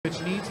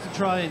needs to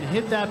try and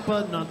hit that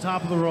button on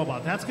top of the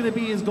robot. That's going to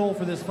be his goal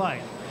for this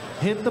fight.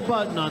 Hit the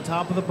button on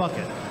top of the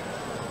bucket.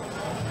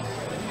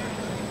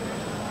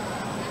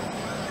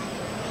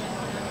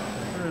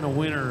 We're in a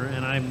winner,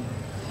 and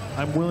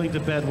I'm willing to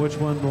bet which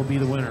one will be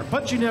the winner.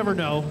 But you never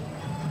know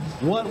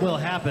what will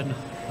happen.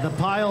 The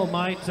pile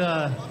might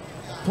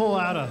pull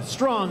out a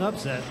strong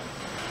upset.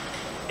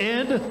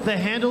 And the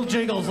handle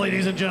jiggles,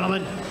 ladies and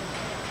gentlemen.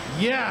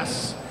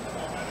 Yes.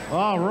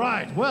 All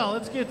right. Well,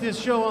 let's get this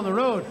show on the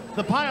road.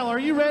 The pile, are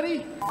you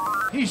ready?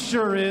 He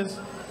sure is.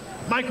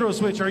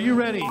 Microswitch, are you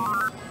ready?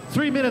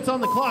 3 minutes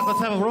on the clock. Let's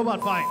have a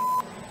robot fight.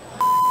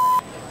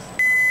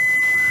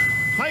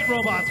 Fight,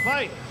 robots,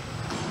 fight.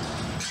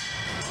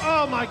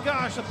 Oh my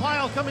gosh, the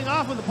pile coming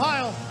off of the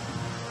pile.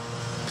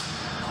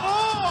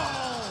 Oh!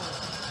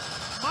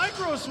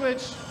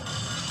 Microswitch.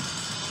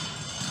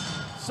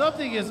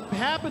 Something has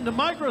happened to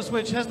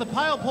Microswitch. Has the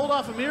pile pulled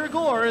off a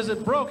miracle, or is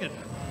it broken?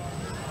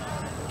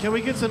 Can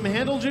we get some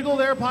handle jiggle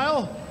there,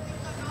 pile?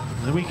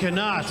 We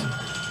cannot.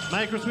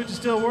 Microswitch is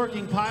still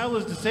working. Pile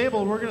is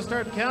disabled. We're going to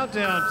start the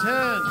countdown. 10,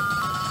 9,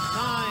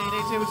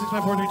 8, 7, 6,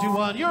 5, 4, 3, 2,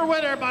 1. Your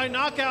winner by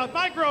knockout,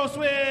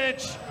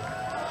 Microswitch!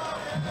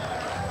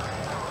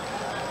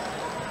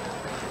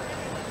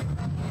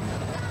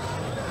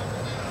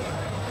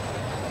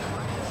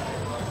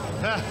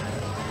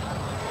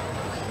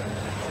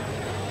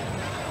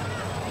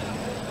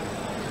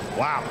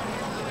 Wow.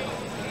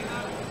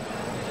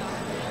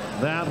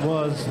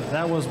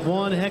 That was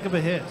one heck of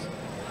a hit.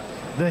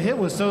 The hit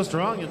was so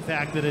strong, in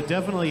fact, that it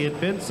definitely had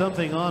been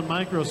something on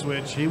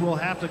Microswitch. He will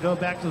have to go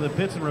back to the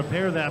pits and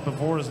repair that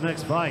before his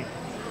next fight.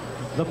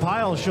 The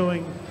pile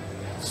showing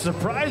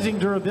surprising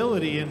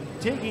durability and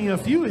taking a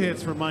few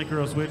hits from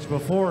Microswitch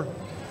before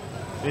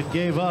it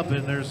gave up,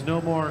 and there's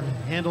no more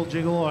handle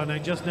jiggle, and I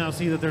just now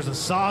see that there's a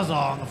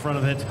Sawzall on the front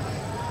of it.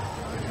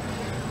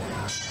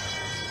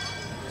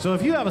 So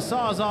if you have a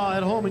Sawzall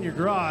at home in your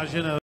garage,